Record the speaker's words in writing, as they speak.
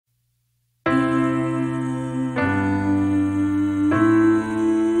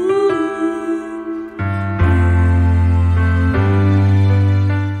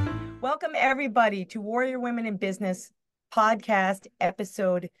everybody, to Warrior Women in Business podcast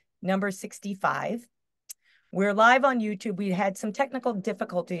episode number 65. We're live on YouTube. We had some technical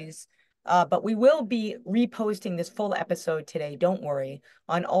difficulties, but we will be reposting this full episode today, don't worry,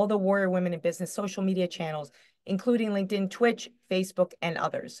 on all the Warrior Women in Business social media channels, including LinkedIn, Twitch, Facebook, and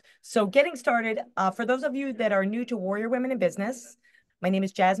others. So getting started, for those of you that are new to Warrior Women in Business, my name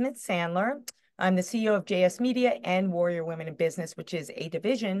is Jasmine Sandler. I'm the CEO of JSMedia and Warrior Women in Business, which is a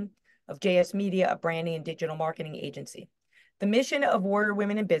division of JSMedia, a branding and digital marketing agency. The mission of Warrior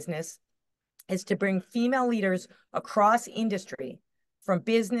Women in Business is to bring female leaders across industry, from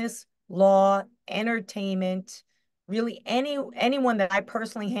business, law, entertainment, really anyone that I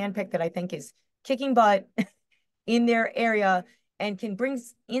personally handpicked that I think is kicking butt in their area and can bring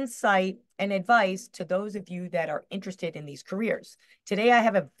insight and advice to those of you that are interested in these careers. Today, I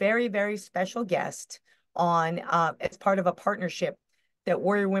have a very, very special guest on as part of a partnership that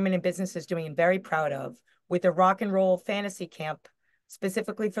Warrior Women in Business is doing and very proud of with the Rock and Roll Fantasy Camp,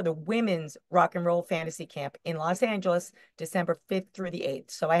 specifically for the Women's Rock and Roll Fantasy Camp in Los Angeles, December 5th through the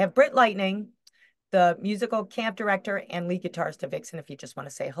 8th. So I have Britt Lightning, the musical camp director and lead guitarist of Vixen, if you just want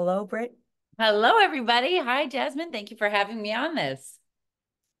to say hello, Britt. Hello, everybody. Hi, Jasmine. Thank you for having me on this.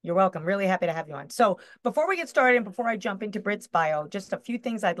 You're welcome. Really happy to have you on. So before we get started and before I jump into Britt's bio, just a few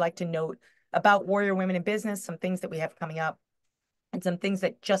things I'd like to note about Warrior Women in Business, some things that we have coming up, and some things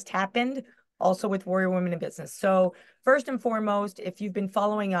that just happened also with Warrior Women in Business. So first and foremost, if you've been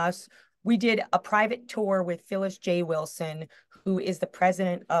following us, we did a private tour with Phyllis J. Wilson, who is the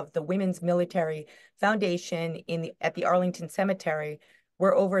president of the Women's Military Foundation at the Arlington Cemetery,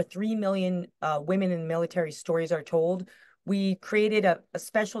 where over 3 million women in the military stories are told. We created a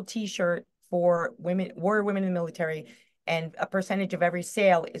special T-shirt for women, Warrior Women in the Military, and a percentage of every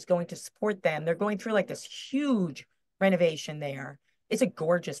sale is going to support them. They're going through like this huge renovation there. It's a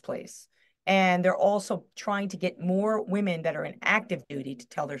gorgeous place. And they're also trying to get more women that are in active duty to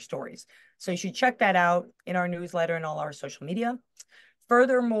tell their stories. So you should check that out in our newsletter and all our social media.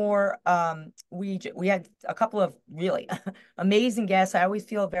 Furthermore, we had a couple of really amazing guests. I always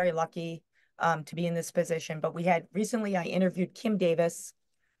feel very lucky to be in this position, but I interviewed Kim Davis,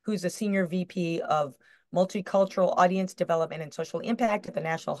 who's a senior VP of Multicultural Audience Development and Social Impact at the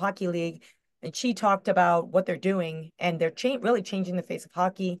National Hockey League. And she talked about what they're doing, and they're really changing the face of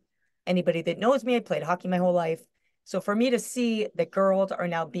hockey. Anybody that knows me, I played hockey my whole life. So for me to see that girls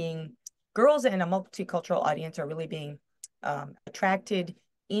and a multicultural audience are really being attracted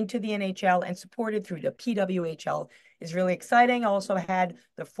into the NHL and supported through the PWHL is really exciting. I also had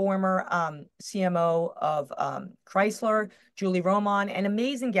the former CMO of Chrysler, Julie Roman, and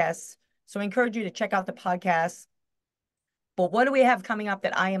amazing guests. So I encourage you to check out the podcast. But what do we have coming up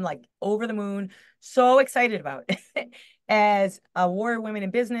that I am like over the moon, so excited about? As a Warrior Women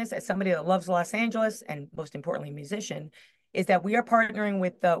in Business, as somebody that loves Los Angeles, and most importantly, a musician, is that we are partnering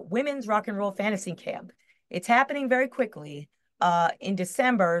with the Women's Rock and Roll Fantasy Camp. It's happening very quickly in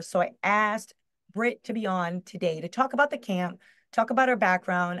December. So I asked Britt to be on today to talk about the camp, talk about her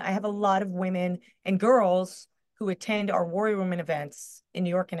background. I have a lot of women and girls who attend our Warrior Women events in New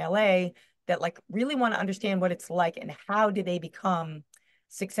York and LA that like really want to understand what it's like and how do they become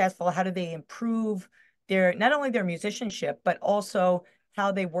successful? How do they improve not only their musicianship, but also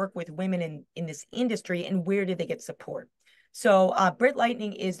how they work with women in this industry and where do they get support? So Britt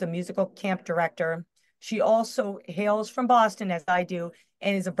Lightning is the musical camp director. She also hails from Boston, as I do,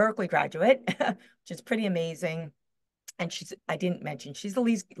 and is a Berklee graduate, which is pretty amazing. And I didn't mention, she's the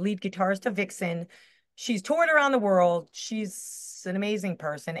lead guitarist of Vixen. She's toured around the world. She's an amazing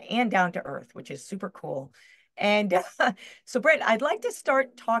person and down to earth, which is super cool. And so, Britt, I'd like to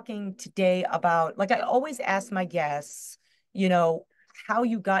start talking today about, like I always ask my guests, how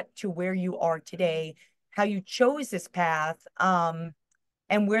you got to where you are today, how you chose this path,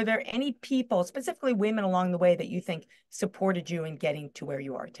 and were there any people, specifically women along the way, that you think supported you in getting to where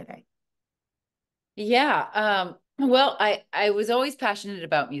you are today? Yeah. Well, I was always passionate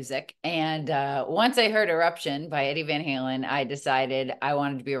about music. And once I heard Eruption by Eddie Van Halen, I decided I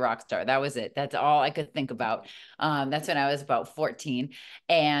wanted to be a rock star. That was it. That's all I could think about. That's when I was about 14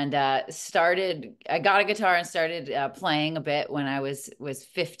 and I got a guitar and started playing a bit when I was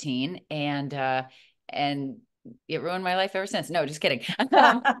 15 and it ruined my life ever since. No, just kidding.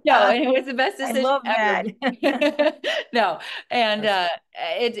 No, and it was the best decision I love ever. that. No, and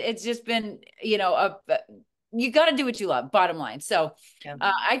it's just been, you got to do what you love, bottom line. So Yeah.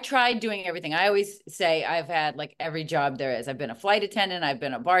 I tried doing everything. I always say I've had like every job there is. I've been a flight attendant. I've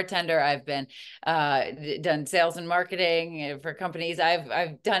been a bartender. I've been done sales and marketing for companies.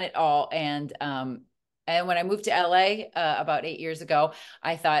 I've done it all. And And when I moved to LA about 8 years ago,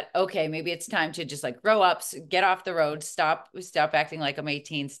 I thought, okay, maybe it's time to just like grow up, get off the road, stop acting like I'm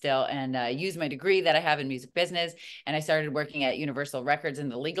 18 still, and use my degree that I have in music business. And I started working at Universal Records in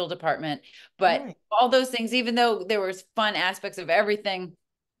the legal department. But Nice. all those things, even though there was fun aspects of everything,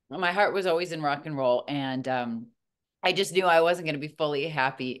 my heart was always in rock and roll. And I just knew I wasn't going to be fully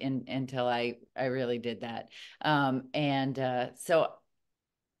happy until I really did that. So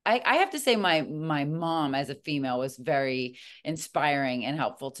I have to say my mom as a female was very inspiring and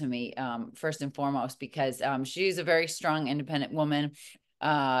helpful to me, first and foremost, because she's a very strong, independent woman,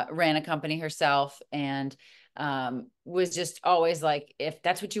 ran a company herself, and was just always like, if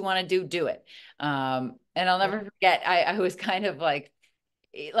that's what you want to do, do it. And I'll never forget, I was kind of like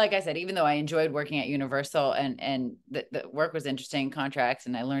I said, even though I enjoyed working at Universal and the work was interesting, contracts,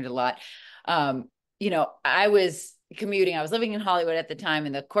 and I learned a lot, I was commuting. I was living in Hollywood at the time,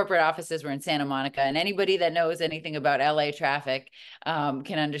 and the corporate offices were in Santa Monica. And anybody that knows anything about LA traffic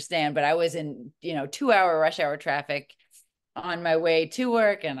can understand. But I was in 2-hour rush hour traffic on my way to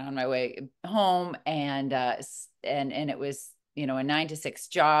work and on my way home, and it was a 9 to 6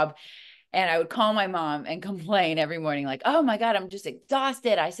 job. And I would call my mom and complain every morning, like, oh my God, I'm just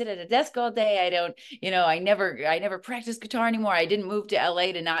exhausted. I sit at a desk all day. I don't, I never practice guitar anymore. I didn't move to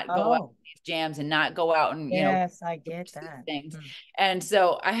LA to not go out to these jams and not go out and, Yes, I get that. things. And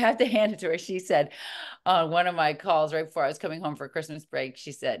so I have to hand it to her. She said on one of my calls right before I was coming home for Christmas break,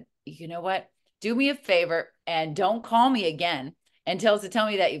 she said, you know what? Do me a favor and don't call me again and tell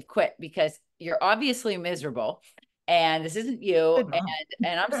me that you've quit, because you're obviously miserable. And this isn't you,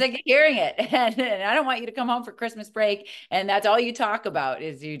 and I'm sick of hearing it. And I don't want you to come home for Christmas break and that's all you talk about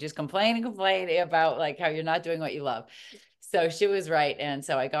is you just complain and complain about like how you're not doing what you love. So she was right. And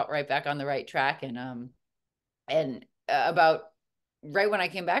so I got right back on the right track. And about right when I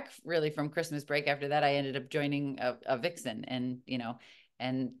came back really from Christmas break after that, I ended up joining a Vixen,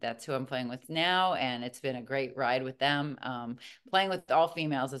 and that's who I'm playing with now. And it's been a great ride with them. Playing with all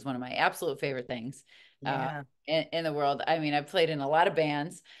females is one of my absolute favorite things. Yeah. In the world. I mean, I've played in a lot of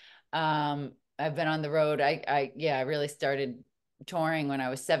bands. I've been on the road. I really started touring when I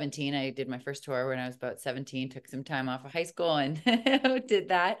was 17. I did my first tour when I was about 17, took some time off of high school and did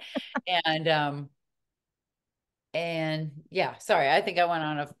that. And yeah, sorry, I think I went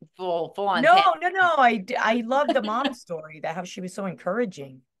on a full on No, tangent. no. I love the mom story, that how she was so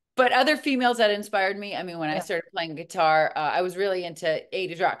encouraging. But other females that inspired me, I mean, when I Yeah. started playing guitar, I was really into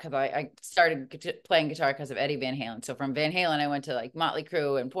 80s rock because I started playing guitar because of Eddie Van Halen. So from Van Halen, I went to like Motley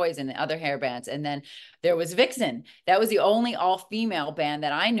Crue and Poison and other hair bands. And then there was Vixen. That was the only all-female band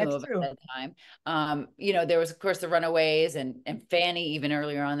that I knew That's of at true. that time. There was, of course, the Runaways and Fanny even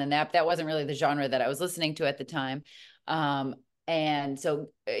earlier on than that. That wasn't really the genre that I was listening to at the time. And so,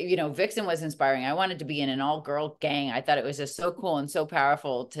 Vixen was inspiring. I wanted to be in an all-girl gang. I thought it was just so cool and so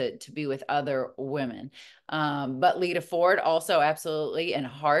powerful to be with other women. But Lita Ford also absolutely, and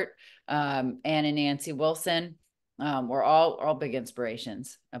Heart, Anna and Nancy Wilson were all big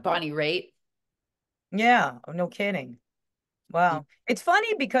inspirations. Bonnie Raitt. Yeah. Oh, no kidding. Wow. It's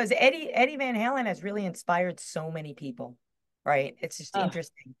funny because Eddie Van Halen has really inspired so many people, right? It's just Oh,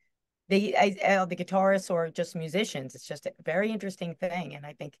 interesting. The guitarists or just musicians, it's just a very interesting thing. And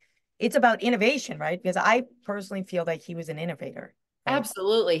I think it's about innovation, right? Because I personally feel like he was an innovator, right?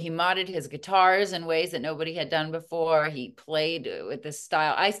 absolutely. He modded his guitars in ways that nobody had done before. He played with this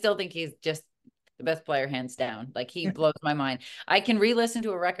style. I still think he's just the best player, hands down. Like, he blows my mind. I can re-listen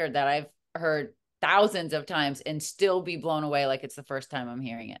to a record that I've heard thousands of times and still be blown away like it's the first time I'm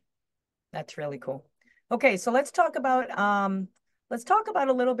hearing it. That's really cool. Okay, so let's talk about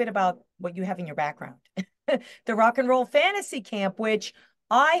a little bit about what you have in your background. The rock and roll fantasy camp, which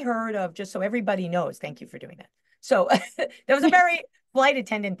I heard of, just so everybody knows. Thank you for doing that. So that was a very flight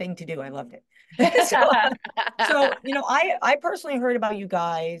attendant thing to do. I loved it. So I personally heard about you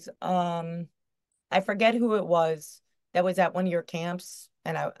guys. I forget who it was that was at one of your camps,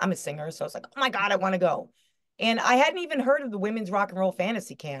 and I'm a singer, so I was like, oh my God, I want to go. And I hadn't even heard of the women's rock and roll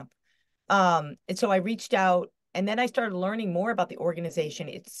fantasy camp. And so I reached out, and then I started learning more about the organization.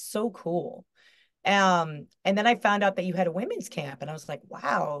 It's so cool. And then I found out that you had a women's camp, and I was like,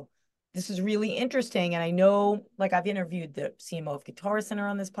 wow, this is really interesting. And I know, like, I've interviewed the CMO of Guitar Center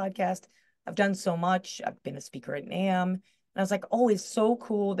on this podcast. I've done so much. I've been a speaker at NAMM. And I was like, oh, it's so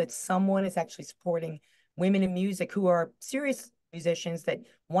cool that someone is actually supporting women in music who are serious musicians that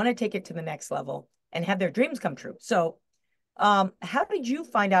want to take it to the next level and have their dreams come true. So how did you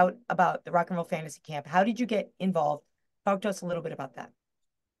find out about the Rock and Roll Fantasy Camp? How did you get involved? Talk to us a little bit about that.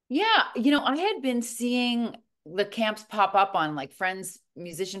 Yeah, I had been seeing the camps pop up on like friends'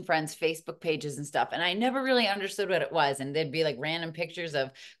 musician friends' Facebook pages and stuff. And I never really understood what it was. And there'd be like random pictures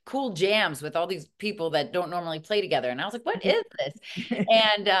of cool jams with all these people that don't normally play together. And I was like, what is this?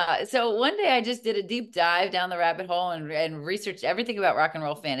 And so one day I just did a deep dive down the rabbit hole and researched everything about Rock and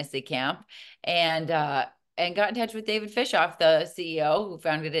Roll Fantasy Camp. And got in touch with David Fishoff, the CEO, who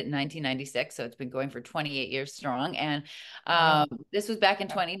founded it in 1996. So it's been going for 28 years strong. And this was back in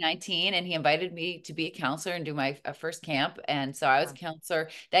 2019, and he invited me to be a counselor and do my first camp. And so I was a counselor.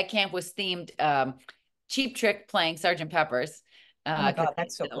 That camp was themed Cheap Trick playing Sergeant Pepper's. Oh my God,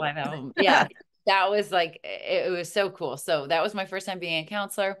 that's so cool. Live album. Yeah, that was like, it was so cool. So that was my first time being a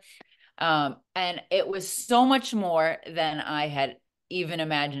counselor. And it was so much more than I had even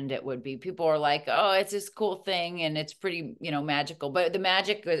imagined it would be. People are like, oh, it's this cool thing and it's pretty, magical, but the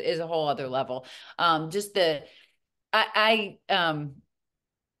magic is a whole other level. Just I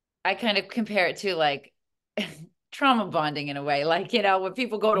kind of compare it to like trauma bonding in a way, like, when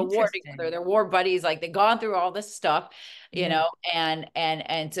people go to war together, they're war buddies, like they've gone through all this stuff,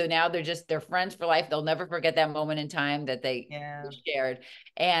 and so now they're friends for life. They'll never forget that moment in time that they shared.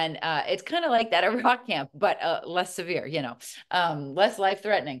 And it's kind of like that at rock camp, but less severe, less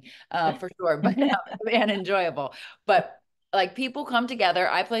life-threatening, for sure, but and enjoyable. But like, people come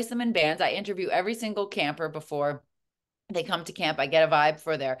together, I place them in bands, I interview every single camper before they come to camp. I get a vibe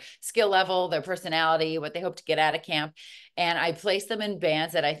for their skill level, their personality, what they hope to get out of camp. And I place them in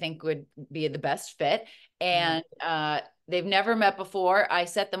bands that I think would be the best fit. And they've never met before. I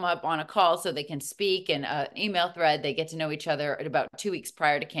set them up on a call so they can speak, and an email thread. They get to know each other at about 2 weeks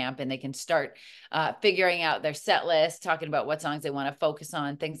prior to camp, and they can start figuring out their set list, talking about what songs they want to focus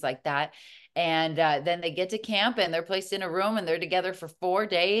on, things like that. And then they get to camp and they're placed in a room and they're together for 4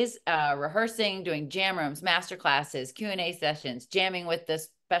 days, rehearsing, doing jam rooms, master classes, Q&A sessions, jamming with the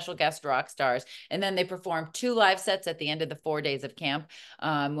special guest rock stars. And then they perform 2 live sets at the end of the 4 days of camp.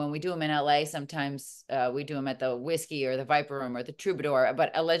 When we do them in LA, sometimes we do them at the Whiskey or the Viper Room or the Troubadour,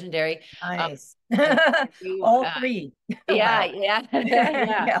 but a legendary. Nice. All 3. Yeah, Wow.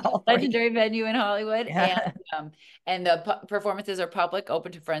 yeah. Legendary venue in Hollywood. Yeah. And the performances are public,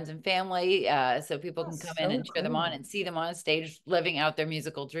 open to friends and family, so people can come in and cheer them on and see them on stage living out their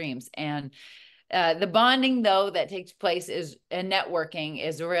musical dreams. And the bonding, though, that takes place and networking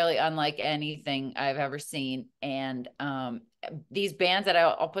is really unlike anything I've ever seen. And these bands that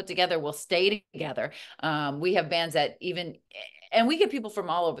I'll put together will stay together. We have bands that and we get people from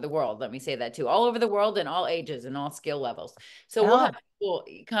all over the world. Let me say that too, all over the world and all ages and all skill levels. So we'll have people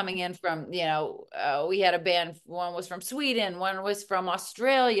coming in from, we had a band, one was from Sweden, one was from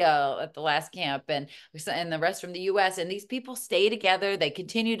Australia at the last camp, and the rest from the US. And these people stay together. They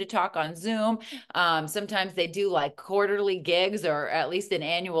continue to talk on Zoom. Sometimes they do like quarterly gigs, or at least an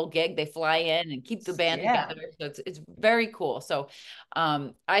annual gig. They fly in and keep the band together. So it's very cool. So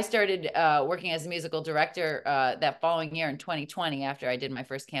I started working as a musical director that following year in 2020, after I did my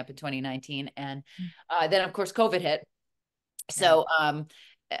first camp in 2019. And then, of course, COVID hit. So,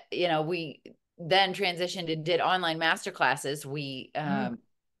 we then transitioned and did online masterclasses.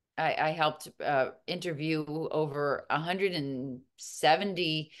 I helped interview over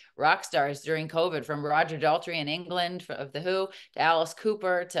 170 rock stars during COVID, from Roger Daltrey in England of The Who, to Alice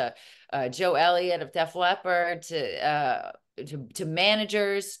Cooper, to Joe Elliott of Def Leppard, to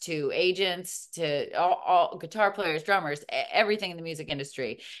managers, to agents, to all guitar players, drummers, everything in the music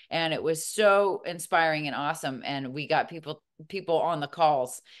industry. And it was so inspiring and awesome. And we got people on the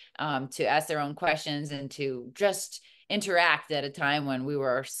calls to ask their own questions and to just interact at a time when we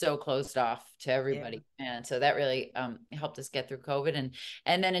were so closed off to everybody. And so that really helped us get through COVID.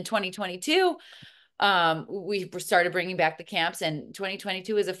 And then in 2022, we started bringing back the camps, and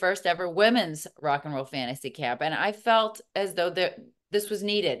 2022 is the first ever women's rock and roll fantasy camp. And I felt as though this was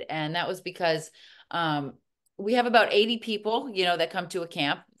needed. And that was because we have about 80 people, that come to a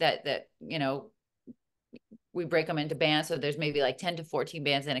camp that we break them into bands. So there's maybe like 10 to 14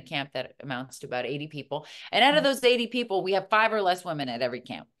 bands in a camp. That amounts to about 80 people. And out of those 80 people, we have 5 or less women at every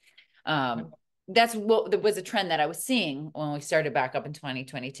camp. That's what was a trend that I was seeing when we started back up in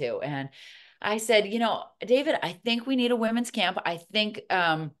 2022. And I said, David, I think we need a women's camp. I think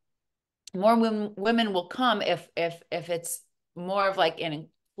more women will come if it's more of like an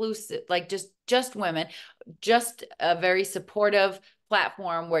inclusive, like just women, just a very supportive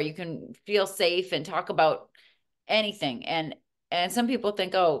platform where you can feel safe and talk about anything. And some people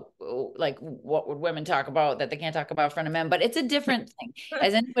think, oh, like, what would women talk about that they can't talk about in front of men? But it's a different thing,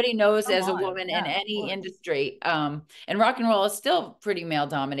 as anybody knows, as a woman in any industry. And rock and roll is still pretty male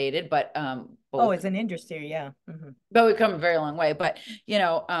dominated, but it's an industry, but we've come a very long way. But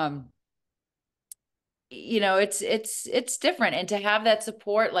it's different. And to have that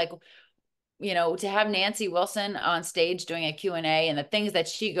support, like, to have Nancy Wilson on stage doing a Q&A, and the things that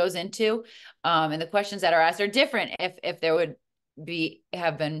she goes into, and the questions that are asked are different if there would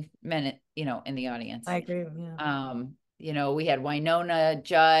have been men, in the audience. I agree. Yeah. We had Winona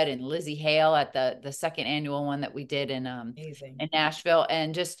Judd and Lizzie Hale at the second annual one that we did in Nashville.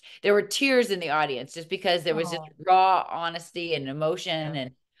 And just, there were tears in the audience just because there was just raw honesty and emotion.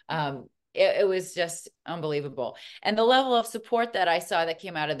 Yeah. And it was just unbelievable. And the level of support that I saw that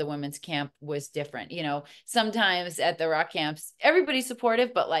came out of the women's camp was different. Sometimes at the rock camps, everybody's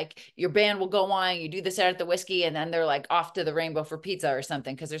supportive, but like your band will go on, you do this out at the whiskey, and then they're like off to the Rainbow for pizza or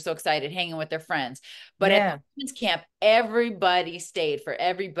something because they're so excited hanging with their friends. But at the women's camp, everybody stayed for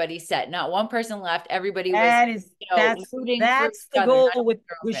every's set. Not one person left. Everybody was, rooting for each the other, goal with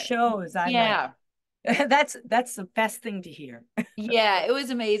shows. That's the best thing to hear. Yeah, it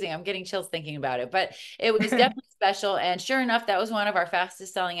was amazing. I'm getting chills thinking about it, but it was definitely special. And sure enough, that was one of our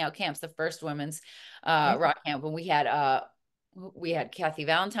fastest selling out camps, the first women's rock camp. When we had Kathy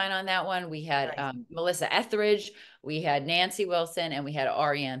Valentine on that one. We had Melissa Etheridge, we had Nancy Wilson, and we had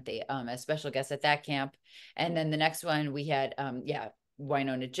Arianthe as special guests at that camp. And then the next one we had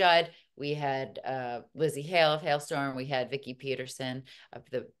Winona Judd, we had Lizzie Hale of Hailstorm, we had Vicki Peterson of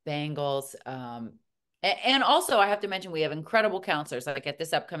the Bangles. And also, I have to mention, we have incredible counselors. Like at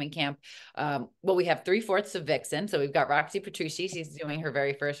this upcoming camp, we have 3/4 of Vixen. So we've got Roxy Petrucci. She's doing her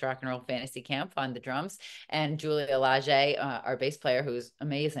very first rock and roll fantasy camp on the drums. And Julia Lage, our bass player, who's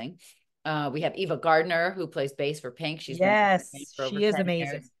amazing. We have Eva Gardner, who plays bass for Pink. She's she is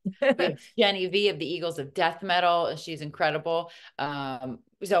amazing. We have Jenny V of the Eagles of Death Metal. She's incredible.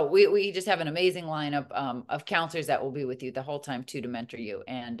 So we just have an amazing lineup of counselors that will be with you the whole time too, to mentor you.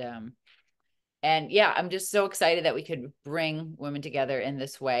 And yeah, I'm just so excited that we could bring women together in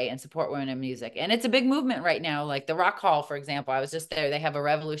this way and support women in music. And it's a big movement right now. Like the Rock Hall, for example, I was just there. They have a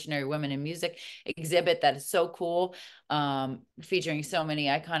Revolutionary Women in Music exhibit that is so cool, featuring so many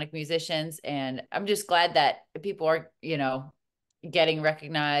iconic musicians. And I'm just glad that people are, getting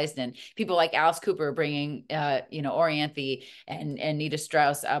recognized, and people like Alice Cooper bringing, Orianthe and Nita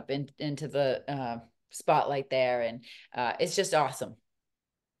Strauss up into the spotlight there. And it's just awesome.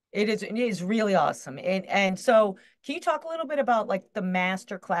 It is really awesome. And so can you talk a little bit about like the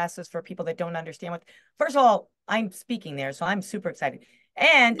master classes for people that don't understand first of all, I'm speaking there, so I'm super excited.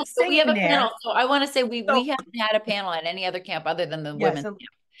 And so we have a panel. So I want to say we haven't had a panel at any other camp other than the women's camp.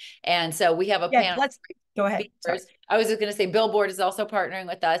 And so we have a panel. Let's go ahead. I was just going to say BillBoard is also partnering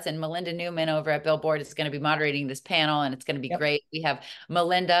with us, and Melinda Newman over at BillBoard is going to be moderating this panel, and it's going to be great. We have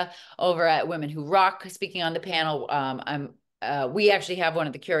Melinda over at Women Who Rock speaking on the panel. We actually have one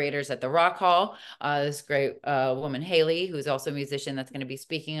of the curators at the Rock Hall, this great woman, Haley, who's also a musician, that's going to be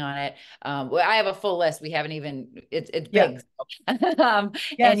speaking on it. I have a full list. We haven't even, it's big. So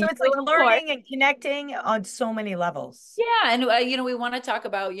it's like learning and connecting on so many levels. Yeah. And, we want to talk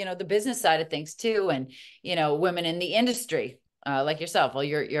about, the business side of things too. And, women in the industry. Like yourself. Well,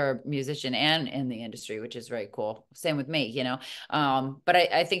 you're a musician and in the industry, which is very cool. Same with me, but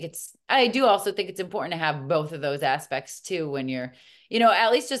I do also think it's important to have both of those aspects too, when you're,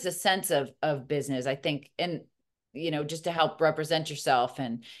 at least just a sense of business, I think, and, just to help represent yourself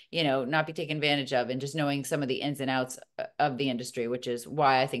and, not be taken advantage of, and just knowing some of the ins and outs of the industry, which is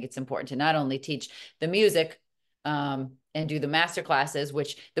why I think it's important to not only teach the music, and do the master classes,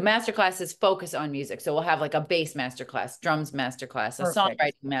 which the master classes focus on music. So we'll have like a bass master class, drums master class, a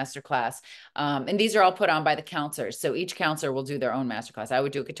songwriting master class. And these are all put on by the counselors. So each counselor will do their own master class. I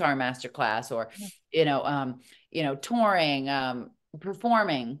would do a guitar master class, or, touring,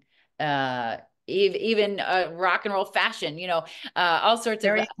 performing, even rock and roll fashion, all sorts of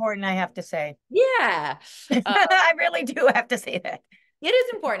very important, I have to say. Yeah. I really do have to say that. It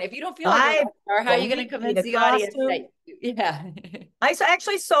is important. If you don't feel like or how are you going to convince the audience that, I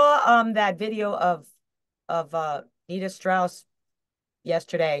actually saw that video of Nita Strauss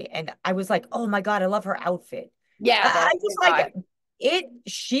yesterday, and I was like, oh my God, I love her outfit. Yeah. I just like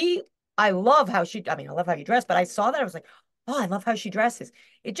it. I love how you dress, but I saw that, I was like, oh, I love how she dresses.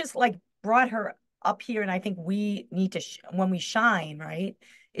 It just like brought her up here, and I think we need to, when we shine, right?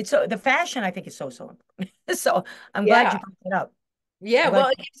 It's so, the fashion, I think, is so important. So I'm glad you brought it up. Yeah, well,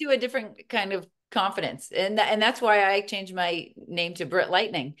 it gives you a different kind of confidence. And that's why I changed my name to Britt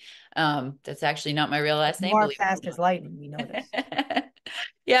Lightning. That's actually not my real last name. More fast as lightning, we know this.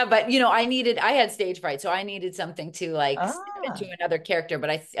 Yeah, but I had stage fright, so I needed something to like step into another character.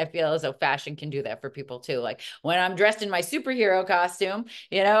 But I feel as though fashion can do that for people too. Like when I'm dressed in my superhero costume,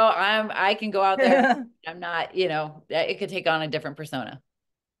 I can go out there. I'm not, it could take on a different persona.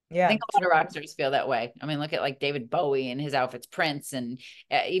 I Yeah. think a lot of rock stars feel that way. I mean, look at like David Bowie and his outfits, Prince, and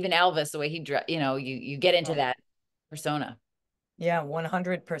even Elvis, the way he dressed, you know, you get into that persona. Yeah,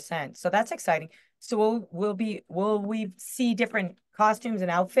 100%. So that's exciting. So will we see different costumes and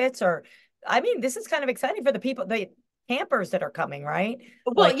outfits, or I mean, this is kind of exciting for the people, the campers that are coming, right?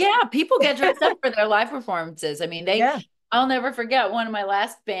 Well, Like, yeah, people get dressed up for their live performances. I mean, yeah. I'll never forget one of my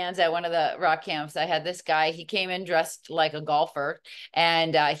last bands at one of the rock camps. I had this guy, he came in dressed like a golfer,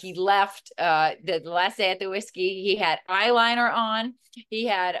 and he left the last day at the whiskey. He had eyeliner on, he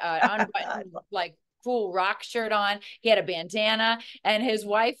had unbuttoned, like, cool rock shirt on, he had a bandana, and his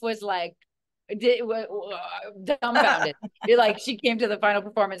wife was like, dumbfounded. Like, she came to the final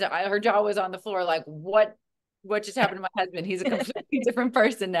performance, her jaw was on the floor, like, what just happened to my husband? He's a completely different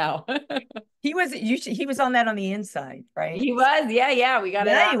person now. He was on that on the inside, right? He was, yeah, we got it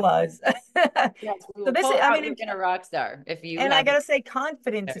Yeah, he out. was. Yes, we So will this pull is, I out mean, your inner rock star if you and I have. gotta say,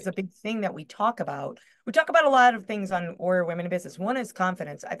 confidence is a big thing that we talk about. We talk about a lot of things on Warrior Women in Business. One is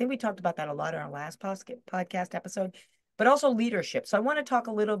confidence. I think we talked about that a lot in our last podcast episode, but also leadership. So I want to talk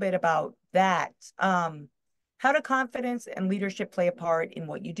a little bit about that. How do confidence and leadership play a part in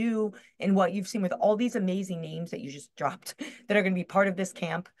what you do and what you've seen with all these amazing names that you just dropped that are going to be part of this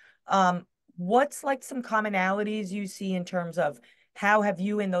camp? What's like some commonalities you see in terms of how have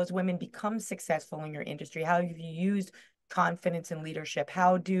you and those women become successful in your industry? How have you used confidence and leadership?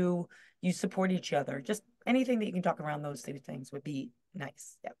 How do you support each other? Just anything that you can talk around those two things would be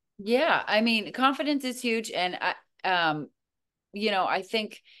nice. Yeah. Yeah, I mean, confidence is huge, and I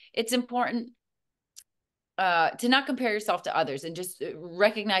think it's important to not compare yourself to others and just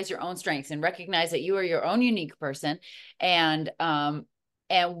recognize your own strengths and recognize that you are your own unique person, and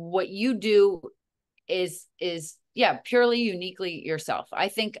what you do is yeah, purely uniquely yourself. I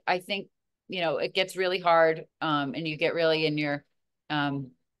think it gets really hard, and you get really in your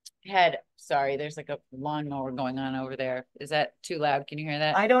head. Sorry, there's like a lawnmower going on over there. Is that too loud? Can you hear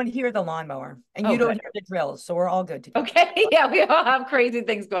that? I don't hear the lawnmower and Oh, you don't good. hear the drills. So we're all good to go. Okay. Yeah, we all have crazy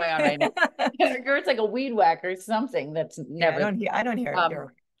things going on right now. Or it's like a weed whacker or something that's Yeah, never. I don't hear it. Um,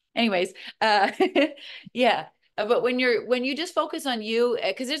 anyways, yeah. But when you just focus on you,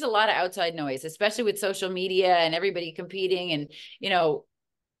 because there's a lot of outside noise, especially with social media and everybody competing, and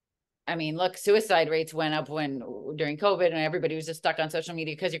I mean, look, suicide rates went up during COVID, and everybody was just stuck on social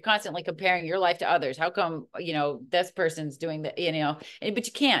media because you're constantly comparing your life to others. How come, this person's doing that,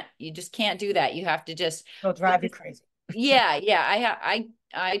 but you just can't do that. You have to just, It'll drive you crazy. yeah.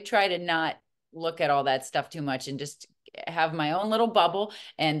 I try to not look at all that stuff too much and just have my own little bubble.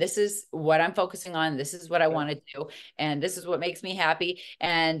 And this is what I'm focusing on. This is what I want to do. And this is what makes me happy.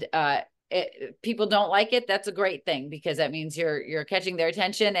 And, people don't like it, that's a great thing, because that means you're catching their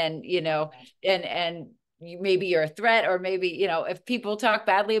attention, and maybe you're a threat, or maybe if people talk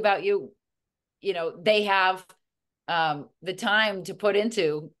badly about you, they have the time to put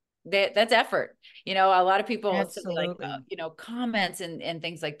into that. That's effort. A lot of people say, like, Absolutely. comments and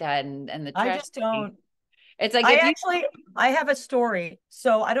things like that, and the I trash. just don't. It's like, I if you, actually, I have a story.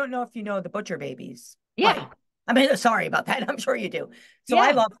 So I don't know if you know the Butcher Babies. yeah, I mean, sorry about that. I'm sure you do. So yeah,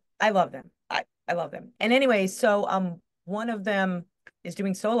 I love them. I love them. And anyway, so one of them is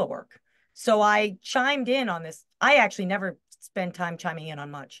doing solo work. So I chimed in on this. I actually never spend time chiming in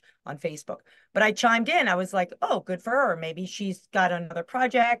on much on Facebook, but I chimed in. I was like, oh, good for her. Maybe she's got another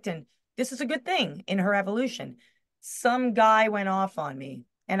project and this is a good thing in her evolution. Some guy went off on me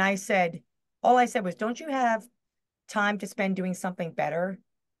and all I said was, don't you have time to spend doing something better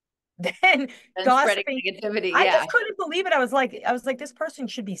than and spreading gossiping? negativity. I Yeah, just couldn't believe it. I was like, this person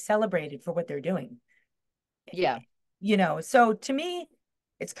should be celebrated for what they're doing. yeah. So to me,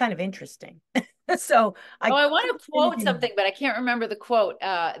 it's kind of interesting. So Oh, I I want couldn't to say quote anything. something, but I can't remember the quote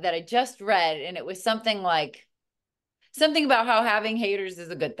that I just read, and it was something like something about how having haters is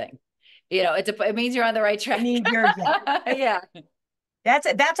a good thing. It means you're on the right I track. mean, yeah, Yeah,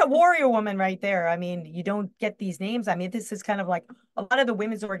 that's a warrior woman right there. I mean, you don't get these names. I mean, this is kind of like a lot of the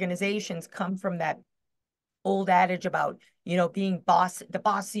women's organizations come from that old adage about, being the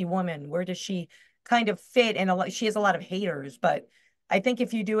bossy woman. Where does she kind of fit? And she has a lot of haters, but I think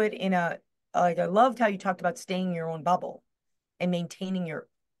if you do it like I loved how you talked about staying in your own bubble and maintaining your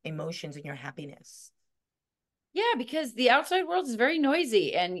emotions and your happiness. yeah, because the outside world is very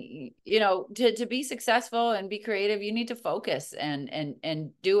noisy, and to be successful and be creative, you need to focus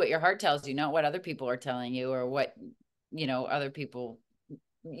and do what your heart tells you, not what other people are telling you, or what other people.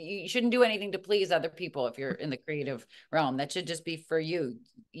 You shouldn't do anything to please other people if you're in the creative realm. That should just be for you.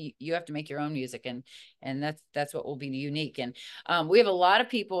 You have to make your own music, and that's what will be unique. And we have a lot of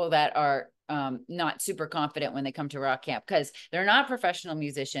people that are not super confident when they come to rock camp because they're not professional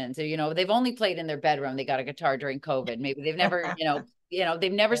musicians. So, they've only played in their bedroom. They got a guitar during COVID. Maybe they've never,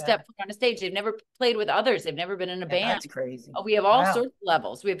 they've never Yeah. stepped foot on a stage. They've never played with others. They've never been in a Yeah, band. that's crazy. We have all Wow. sorts of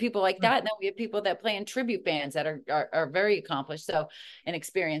levels. We have people like that. And then we have people that play in tribute bands that are very accomplished. So, and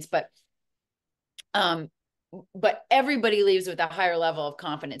experienced, but everybody leaves with a higher level of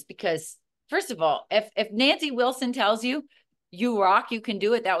confidence because first of all, if Nancy Wilson tells you you rock, you can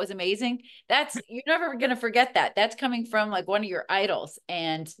do it, that was amazing, you're never going to forget that. That's coming from like one of your idols,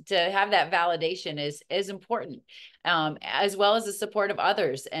 and to have that validation is important, as well as the support of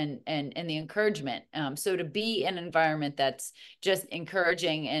others and the encouragement. So to be in an environment that's just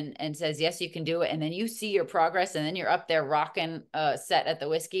encouraging and says yes, you can do it, and then you see your progress, and then you're up there rocking a set at the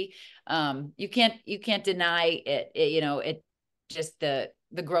Whiskey. You can't deny it. It just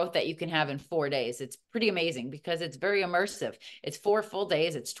the growth that you can have in 4 days. It's pretty amazing because it's very immersive. It's 4 full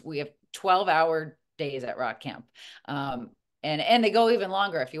days. We have 12-hour days at rock camp. And they go even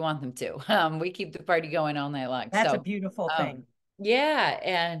longer if you want them to. We keep the party going all night long. That's a beautiful thing. Yeah.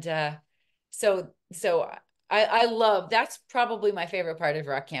 And so I love, that's probably my favorite part of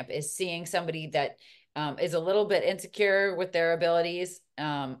rock camp, is seeing somebody that is a little bit insecure with their abilities,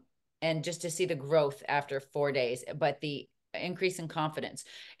 and just to see the growth after 4 days, but the increase in confidence.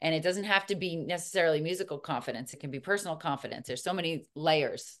 And it doesn't have to be necessarily musical confidence. It can be personal confidence. There's so many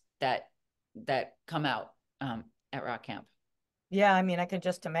layers that come out at rock camp. Yeah, I mean, I can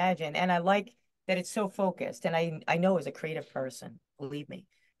just imagine. And I like that it's so focused. And I know as a creative person, believe me,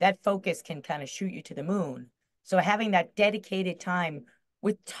 that focus can kind of shoot you to the moon. So having that dedicated time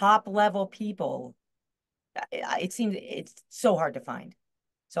with top level people, it seems it's so hard to find.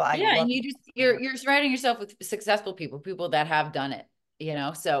 So I Yeah, love and you're surrounding yourself with successful people that have done it,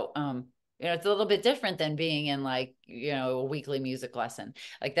 So it's a little bit different than being in like, a weekly music lesson.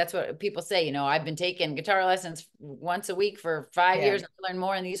 Like that's what people say, I've been taking guitar lessons once a week for 5 years, and I learn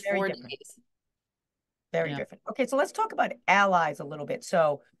more in these 4 days. Very different. Okay, so let's talk about allies a little bit.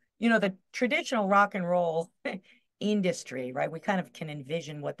 So, the traditional rock and roll industry, right? We kind of can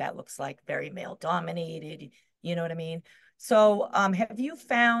envision what that looks like, very male dominated, you know what I mean? So, have you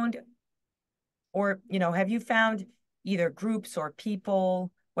found either groups or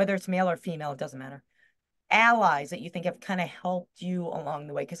people, whether it's male or female, it doesn't matter, allies that you think have kind of helped you along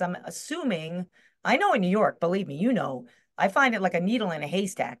the way? Because I'm assuming, I know in New York, believe me, I find it like a needle in a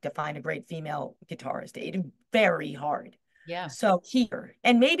haystack to find a great female guitarist. It's very hard. Yeah. So here,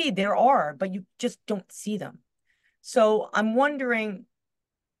 and maybe there are, but you just don't see them. So I'm wondering,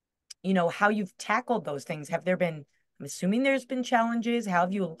 how you've tackled those things. I'm assuming there's been challenges. How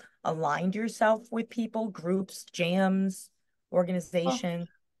have you aligned yourself with people, groups, jams, organization,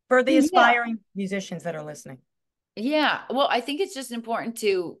 for the aspiring musicians that are listening? Yeah. Well, I think it's just important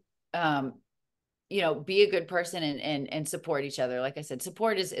to, be a good person and support each other. Like I said,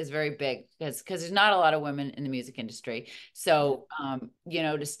 support is very big because there's not a lot of women in the music industry. So,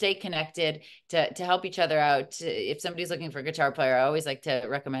 to stay connected, to help each other out. If somebody's looking for a guitar player, I always like to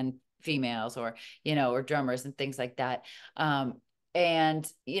recommend females or drummers and things like that. And,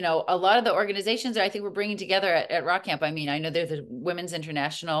 a lot of the organizations that I think we're bringing together at Rock Camp, I mean, I know there's a Women's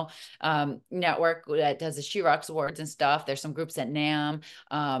International Network that does the She Rocks Awards and stuff. There's some groups at NAMM.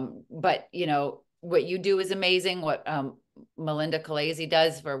 But, what you do is amazing. What Melinda Calesi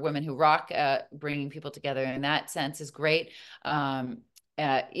does for Women Who Rock, bringing people together in that sense is great. Live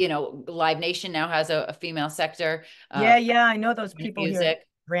Nation now has a female sector. Yeah, I know those people music. here.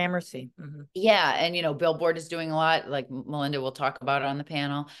 Gramercy. Mm-hmm. Yeah. And, BillBoard is doing a lot, like Melinda will talk about it on the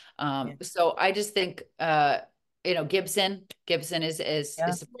panel. So I just think, Gibson is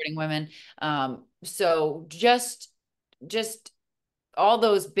supporting women. So just all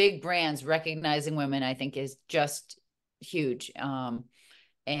those big brands recognizing women, I think is just huge.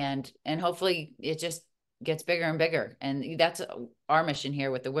 And hopefully it just gets bigger and bigger. And that's our mission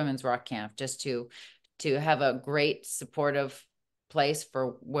here with the Women's Rock Camp, just to have a great supportive place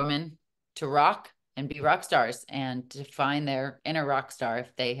for women to rock and be rock stars and to find their inner rock star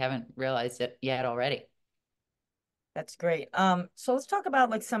if they haven't realized it yet already. That's great. So let's talk about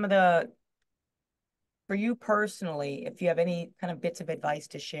like for you personally, if you have any kind of bits of advice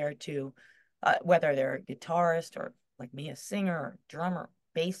to share to whether they're a guitarist or like me, a singer or drummer,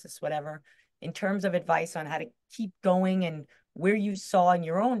 bassist, whatever, in terms of advice on how to keep going and where you saw in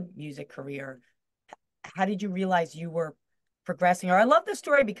your own music career, how did you realize you were progressing? Or I love the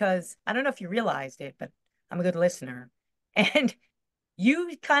story because I don't know if you realized it, but I'm a good listener. And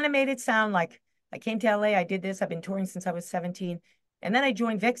you kind of made it sound like I came to LA, I did this, I've been touring since I was 17. And then I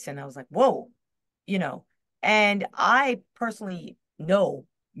joined Vixen. I was like, whoa, and I personally know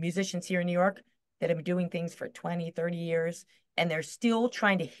musicians here in New York that have been doing things for 20, 30 years, and they're still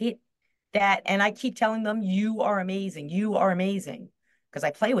trying to hit that. And I keep telling them, you are amazing. You are amazing, because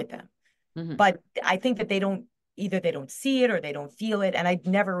I play with them. Mm-hmm. But I think that either they don't see it or they don't feel it. And I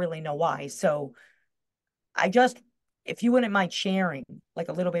never really know why. So if you wouldn't mind sharing like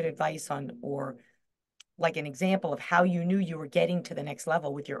a little bit of advice on, or like an example of how you knew you were getting to the next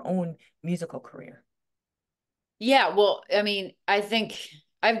level with your own musical career. Yeah, well, I mean, I think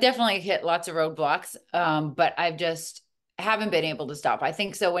I've definitely hit lots of roadblocks, but I've just haven't been able to stop. I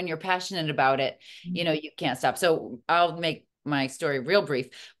think so when you're passionate about it, you can't stop. So I'll make my story real brief,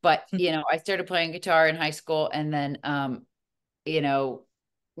 but I started playing guitar in high school, and then you know,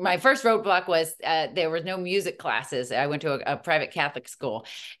 my first roadblock was there was no music classes. I went to a private Catholic school,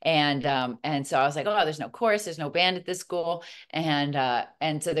 and so I was like, oh, there's no chorus, there's no band at this school, and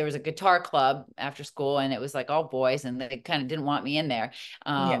so there was a guitar club after school, and it was like all boys, and they kind of didn't want me in there.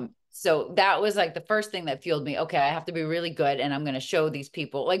 Yeah. So that was like the first thing that fueled me. Okay, I have to be really good, and I'm going to show these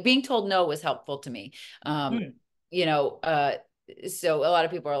people. Like being told no was helpful to me. Mm. You know, so a lot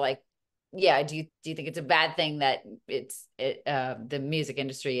of people are like, yeah, do you think it's a bad thing that the music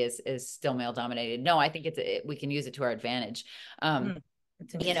industry is still male dominated? No, I think we can use it to our advantage.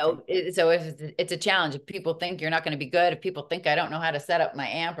 It's interesting. So if it's a challenge, if people think you're not going to be good, if people think I don't know how to set up my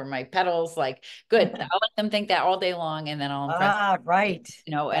amp or my pedals, like good, I'll let them think that all day long, and then I'll impress them, Right.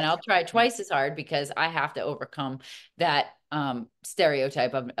 and I'll try twice as hard because I have to overcome that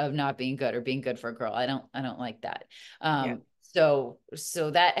stereotype of not being good or being good for a girl. I don't like that. Yeah. So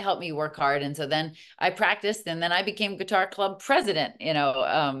that helped me work hard. And so then I practiced, and then I became guitar club president, 2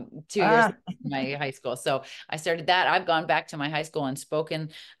 years in my high school. So I started that. I've gone back to my high school and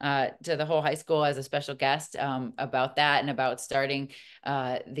spoken to the whole high school as a special guest about that, and about starting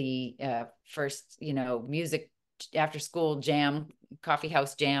the first, music after school jam, coffee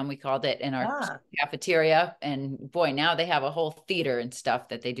house jam, we called it, in our cafeteria. And boy, now they have a whole theater and stuff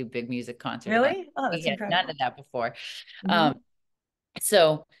that they do big music concerts. Really? Oh, We that's had none incredible. of that before. Mm-hmm.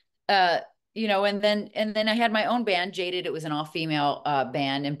 So and then I had my own band, Jaded. It was an all-female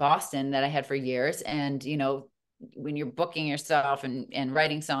band in Boston that I had for years. And when you're booking yourself and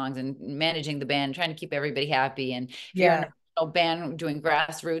writing songs and managing the band, trying to keep everybody happy, and if you're in a band doing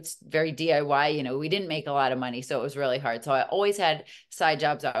grassroots, very DIY, we didn't make a lot of money, so it was really hard. So I always had side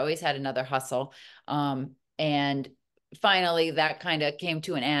jobs. I always had another hustle. And finally that kind of came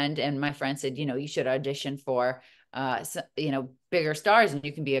to an end, and my friend said, you should audition for bigger stars, and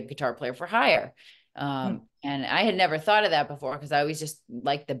you can be a guitar player for hire. And I had never thought of that before, because I always just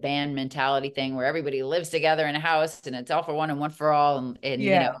like the band mentality thing where everybody lives together in a house and it's all for one and one for all. And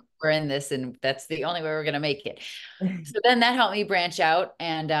we're in this, and that's the only way we're going to make it. So then that helped me branch out.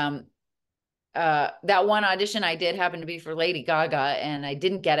 And that one audition I did happen to be for Lady Gaga, and I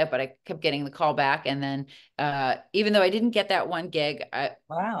didn't get it, but I kept getting the call back. And then even though I didn't get that one gig,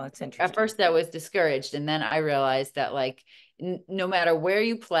 Wow, that's interesting. at first I was discouraged. And then I realized that, like, no matter where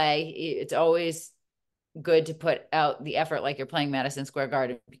you play, it's always good to put out the effort like you're playing Madison Square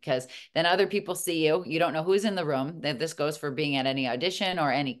Garden, because then other people see you. You don't know who's in the room. That this goes for being at any audition or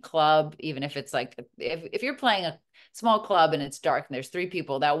any club, even if it's like, if you're playing a small club and it's dark and there's 3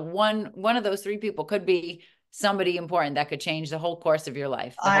 people, that one of those 3 people could be somebody important that could change the whole course of your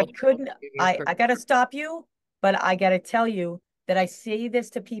life. I got to stop you, but I got to tell you that I say this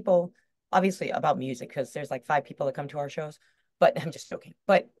to people, obviously about music, because there's like 5 people that come to our shows, but I'm just joking,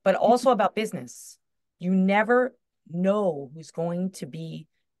 but also about business. You never know who's going to be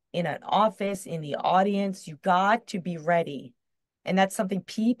in an office, in the audience. You got to be ready. And that's something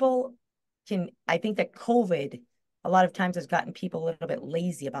I think that COVID a lot of times has gotten people a little bit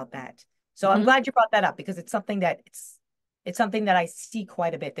lazy about that. So I'm glad you brought that up, because it's something that I see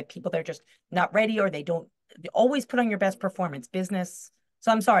quite a bit, that people, they're just not ready, or they always put on your best performance, business.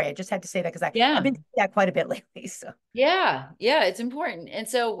 So I'm sorry, I just had to say that, because I've been seeing that quite a bit lately. So yeah, it's important. And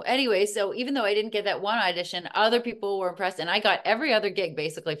so anyway, so even though I didn't get that one audition, other people were impressed, and I got every other gig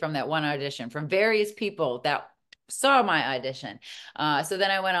basically from that one audition, from various people that saw my audition. So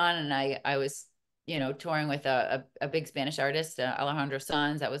then I went on, and I was touring with a big Spanish artist, Alejandro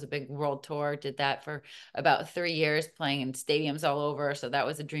Sanz. That was a big world tour. Did that for about 3 years, playing in stadiums all over. So that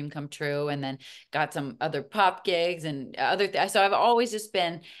was a dream come true. And then got some other pop gigs and so I've always just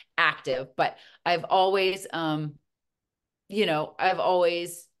been active, but I've always, I've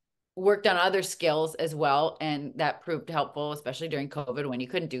always worked on other skills as well. And that proved helpful, especially during COVID when you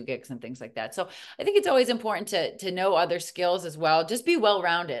couldn't do gigs and things like that. So I think it's always important to know other skills as well. Just be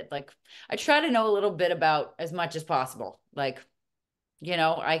well-rounded. Like, I try to know a little bit about as much as possible. Like,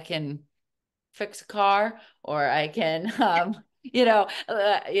 I can fix a car, or I can,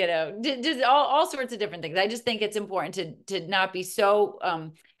 just all sorts of different things. I just think it's important to not be so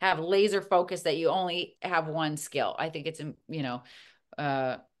have laser focus that you only have one skill. I think it's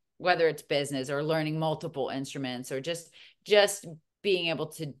uh, whether it's business or learning multiple instruments, or just being able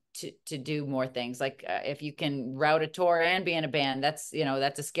to do more things. Like if you can route a tour and be in a band, that's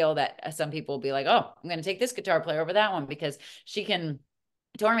a skill that some people will be like, oh, I'm going to take this guitar player over that one because she can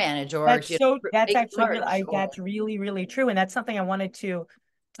tour manage, or That's make actually really, merch, or that's really, really true. And that's something I wanted to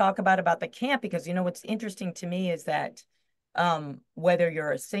talk about the camp, because what's interesting to me is that whether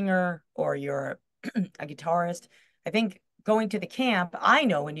you're a singer or you're a guitarist, I think going to the camp, I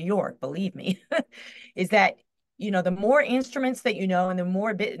know in New York, believe me, is that the more instruments that and the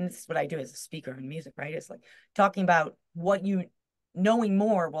more bit, and this is what I do as a speaker in music, right? It's like talking about knowing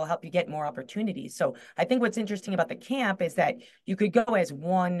more will help you get more opportunities. So I think what's interesting about the camp is that you could go as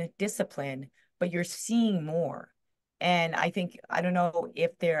one discipline, but you're seeing more. And I think, I don't know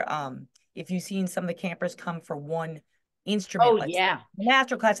if you've seen some of the campers come for one oh instrument, like yeah.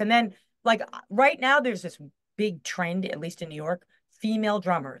 master class, and then like right now there's this big trend, at least in New York, female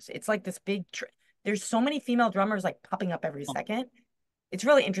drummers. It's like this big there's so many female drummers like popping up every second. It's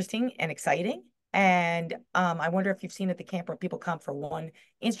really interesting and exciting. And I wonder if you've seen at the camp where people come for one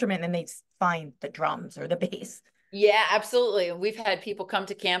instrument and they find the drums or the bass. Yeah, absolutely. We've had people come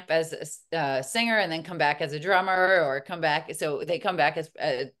to camp as a singer and then come back as a drummer, or come back. So they come back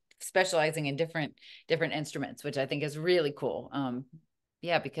as specializing in different instruments, which I think is really cool.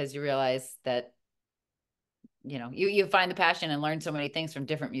 Yeah, because you realize that you find the passion and learn so many things from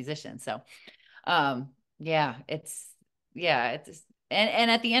different musicians. So yeah, it's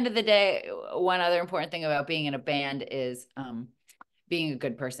and at the end of the day, one other important thing about being in a band is being a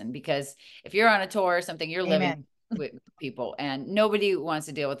good person, because if you're on a tour or something, you're living Amen. with people, and nobody wants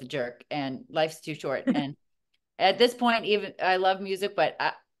to deal with a jerk, and life's too short. And at this point, even I love music, but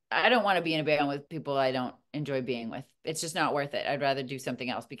I don't want to be in a band with people I don't enjoy being with. It's just not worth it. I'd rather do something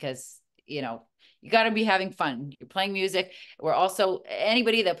else, because you got to be having fun. You're playing music. We're also,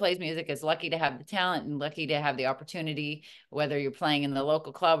 anybody that plays music is lucky to have the talent and lucky to have the opportunity, whether you're playing in the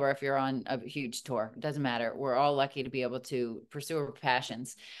local club or if you're on a huge tour. It doesn't matter. We're all lucky to be able to pursue our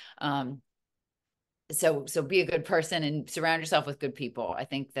passions. So be a good person and surround yourself with good people. I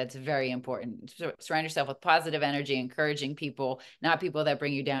think that's very important. Surround yourself with positive energy, encouraging people, not people that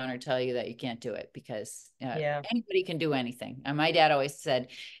bring you down or tell you that you can't do it, because Yeah. anybody can do anything. And my dad always said,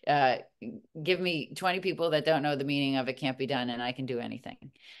 give me 20 people that don't know the meaning of "it can't be done" and I can do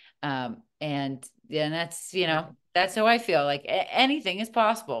anything. And that's, that's how I feel. Like anything is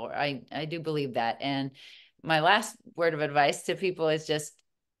possible. I do believe that. And my last word of advice to people is just,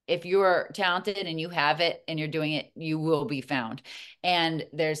 if you're talented and you have it and you're doing it, you will be found. And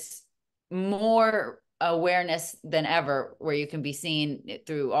there's more awareness than ever where you can be seen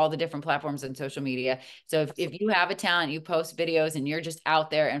through all the different platforms and social media. So if you have a talent, you post videos and you're just out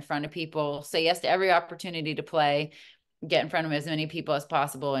there in front of people, say yes to every opportunity to play, get in front of as many people as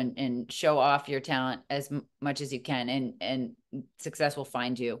possible, and show off your talent as much as you can. And success will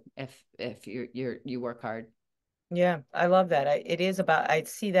find you if you work hard. Yeah, I love that. It is about, I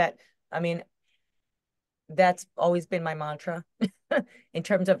see that. I mean, that's always been my mantra in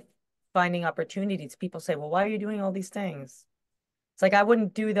terms of finding opportunities. People say, well, why are you doing all these things? It's like I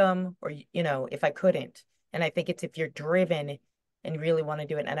wouldn't do them, or if I couldn't. And I think it's if you're driven and really want to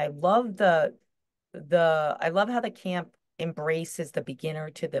do it. And I love I love how the camp embraces the beginner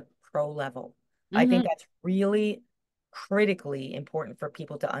to the pro level. I think Mm-hmm. that's really critically important for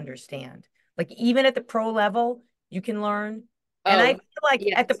people to understand. Like even at the pro level, you can learn. And I Oh, feel like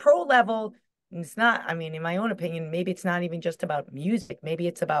yes. at the pro level, it's not, I mean, in my own opinion, maybe it's not even just about music. Maybe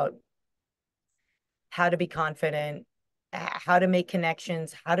it's about how to be confident, how to make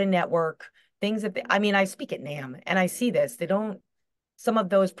connections, how to network, things I mean, I speak at NAM and I see this. They don't, some of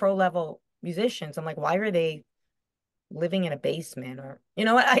those pro level musicians, I'm like, why are they living in a basement? Or,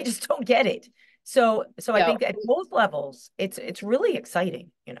 I just don't get it. So I No. think at both levels, it's really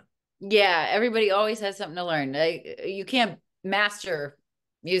exciting. Yeah, everybody always has something to learn. Like, you can't master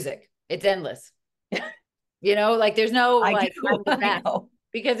music. It's endless. Like there's no I do. like I'm the I best, know.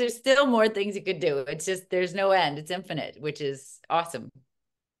 because there's still more things you could do. It's just there's no end. It's infinite, which is awesome.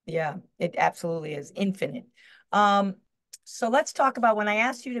 Yeah, it absolutely is infinite. Um, so let's talk about when I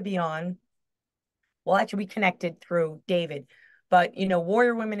asked you to be on. Well, actually, we connected through David, but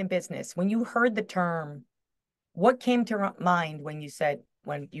Warrior Women in Business. When you heard the term, what came to mind when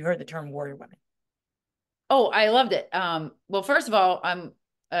you heard the term Warrior Women? Oh, I loved it. Well, first of all, I'm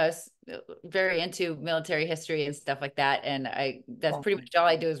very into military history and stuff like that, and that's pretty Awesome. much all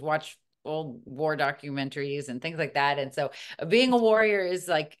I do is watch old war documentaries and things like that. And so being a warrior is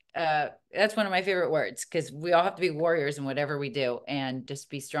like, that's one of my favorite words, because we all have to be warriors in whatever we do and just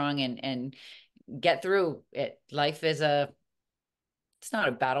be strong and get through it. Life is it's not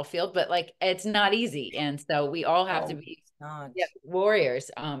a battlefield, but like it's not easy. And so we all have to Oh, be, not. yeah, warriors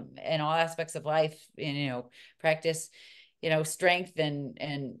in all aspects of life, and practice, strength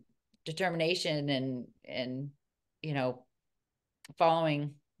and determination and you know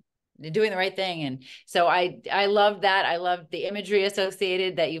following, doing the right thing. And so I love that. I love the imagery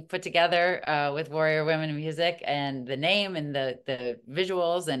associated that you put together with Warrior Women in Music, and the name and the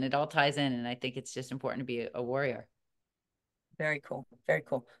visuals, and it all ties in. And I think it's just important to be a warrior. Very cool. Very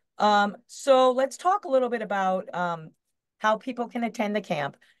cool. So let's talk a little bit about how people can attend the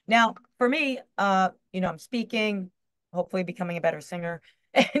camp. Now, for me, I'm speaking, hopefully becoming a better singer.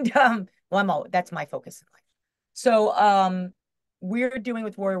 And well, that's my focus in life. So we're doing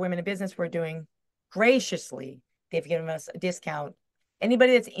with Warrior Women in Business, we're doing graciously, they've given us a discount.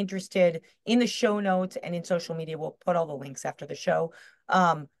 Anybody that's interested, in the show notes and in social media, we'll put all the links after the show.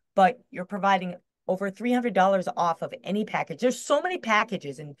 But you're providing over $300 off of any package. There's so many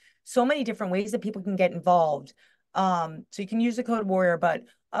packages and so many different ways that people can get involved. So you can use the code Warrior. But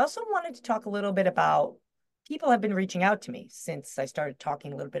I also wanted to talk a little bit about, people have been reaching out to me since I started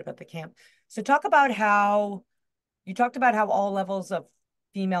talking a little bit about the camp. So talk about how you talked about how all levels of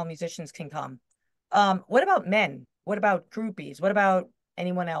female musicians can come. What about men? What about groupies? What about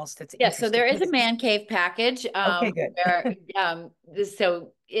anyone else that's Yeah, so interested? there is a man cave package. Okay, good. Where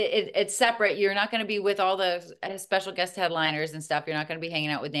so it's separate. You're not going to be with all the special guest headliners and stuff. You're not going to be hanging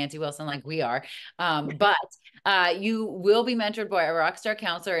out with Nancy Wilson like we are. But you will be mentored by a rock star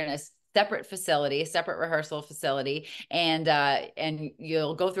counselor in a separate facility, a separate rehearsal facility, and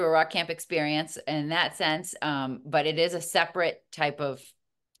you'll go through a rock camp experience in that sense. But it is a separate type of,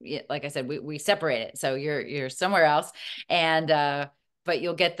 like I said, we separate it. So you're somewhere else, and but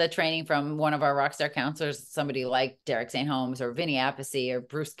you'll get the training from one of our rockstar counselors, somebody like Derek St. Holmes or Vinny Appice or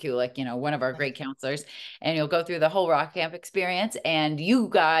Bruce Kulick, one of our great counselors. And you'll go through the whole rock camp experience, and you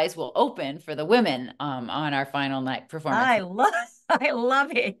guys will open for the women on our final night performance. I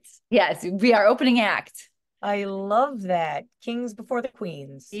love it. Yes, we are opening act. I love that. Kings before the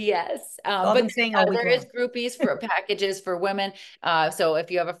queens. Yes. I've But been saying all week there is long. groupies for packages for women. So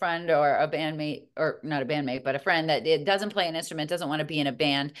if you have a friend or a bandmate, or not a bandmate, but a friend that it doesn't play an instrument, doesn't want to be in a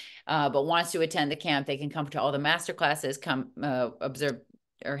band, but wants to attend the camp, they can come to all the master classes, come observe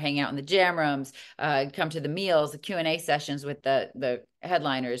or hang out in the jam rooms, come to the meals, the Q&A sessions with the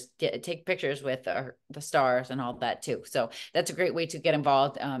headliners, take pictures with the stars and all that too. So that's a great way to get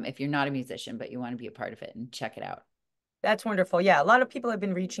involved if you're not a musician, but you want to be a part of it, and check it out. That's wonderful. Yeah, a lot of people have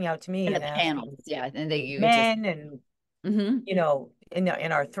been reaching out to me And and the asking, panels, yeah, and you just men and mm-hmm.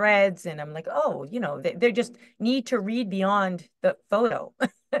 in our threads, and I'm like, oh, they just need to read beyond the photo.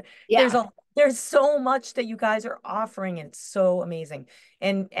 Yeah. There's so much that you guys are offering, and it's so amazing.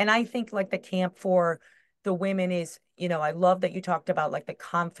 And I think like the camp for the women is, I love that you talked about like the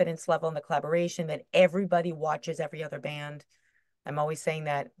confidence level and the collaboration, that everybody watches every other band. I'm always saying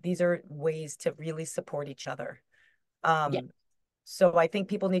that these are ways to really support each other. Yeah. So I think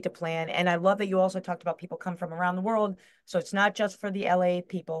people need to plan. And I love that you also talked about people come from around the world. So it's not just for the LA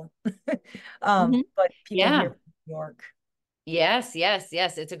people, Mhm. but people Yeah. here from New York. Yes, yes,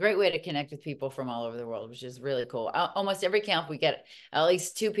 yes. It's a great way to connect with people from all over the world, which is really cool. Almost every camp we get at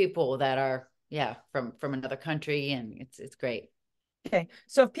least two people that are, yeah, from another country, and it's great. Okay.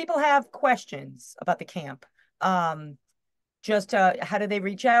 So if people have questions about the camp, just how do they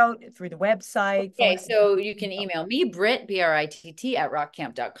reach out? Through the website, phone Okay, so you number? can email me, Britt, BRITT, at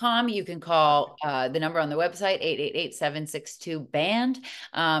rockcamp.com. You can call the number on the website, 888-762-BAND,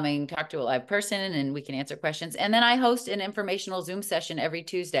 and talk to a live person, and we can answer questions. And then I host an informational Zoom session every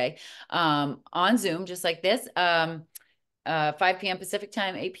Tuesday on Zoom, just like this, 5 p.m. Pacific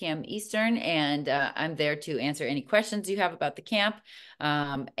time, 8 p.m. Eastern. And I'm there to answer any questions you have about the camp.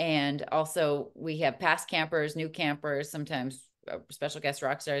 And also we have past campers, new campers, sometimes special guest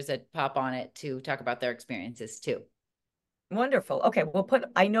rock stars that pop on it to talk about their experiences too. Wonderful. Okay,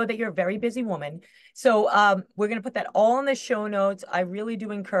 I know that you're a very busy woman. So we're going to put that all in the show notes. I really do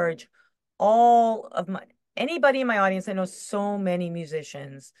encourage anybody in my audience. I know so many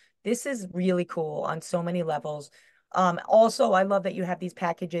musicians. This is really cool on so many levels. Also, I love that you have these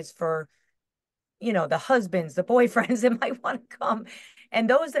packages for, the husbands, the boyfriends that might want to come, and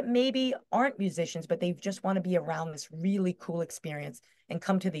those that maybe aren't musicians, but they just want to be around this really cool experience and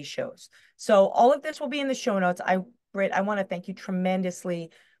come to these shows. So all of this will be in the show notes. Britt, I want to thank you tremendously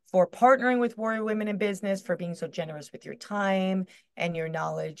for partnering with Warrior Women in Business, for being so generous with your time and your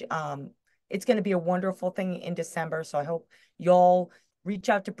knowledge. It's going to be a wonderful thing in December. So I hope y'all reach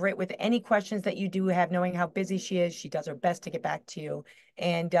out to Britt with any questions that you do have, knowing how busy she is. She does her best to get back to you.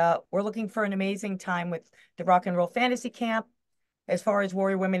 And we're looking for an amazing time with the Rock and Roll Fantasy Camp. As far as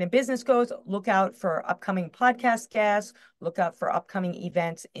Warrior Women in Business goes, look out for upcoming podcast guests, look out for upcoming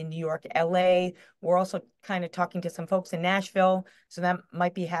events in New York, LA. We're also kind of talking to some folks in Nashville. So that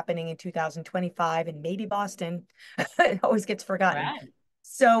might be happening in 2025 and maybe Boston. It always gets forgotten. Right.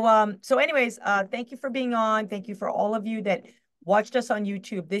 So anyways, thank you for being on. Thank you for all of you that watched us on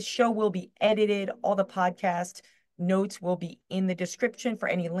YouTube. This show will be edited. All the podcast notes will be in the description for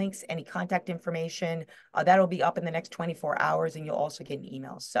any links, any contact information. That'll be up in the next 24 hours, and you'll also get an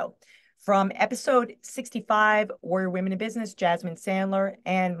email. So from episode 65, Warrior Women in Business, Jasmine Sandler,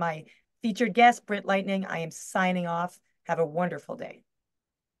 and my featured guest, Britt Lightning, I am signing off. Have a wonderful day.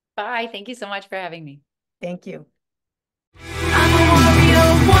 Bye. Thank you so much for having me. Thank you.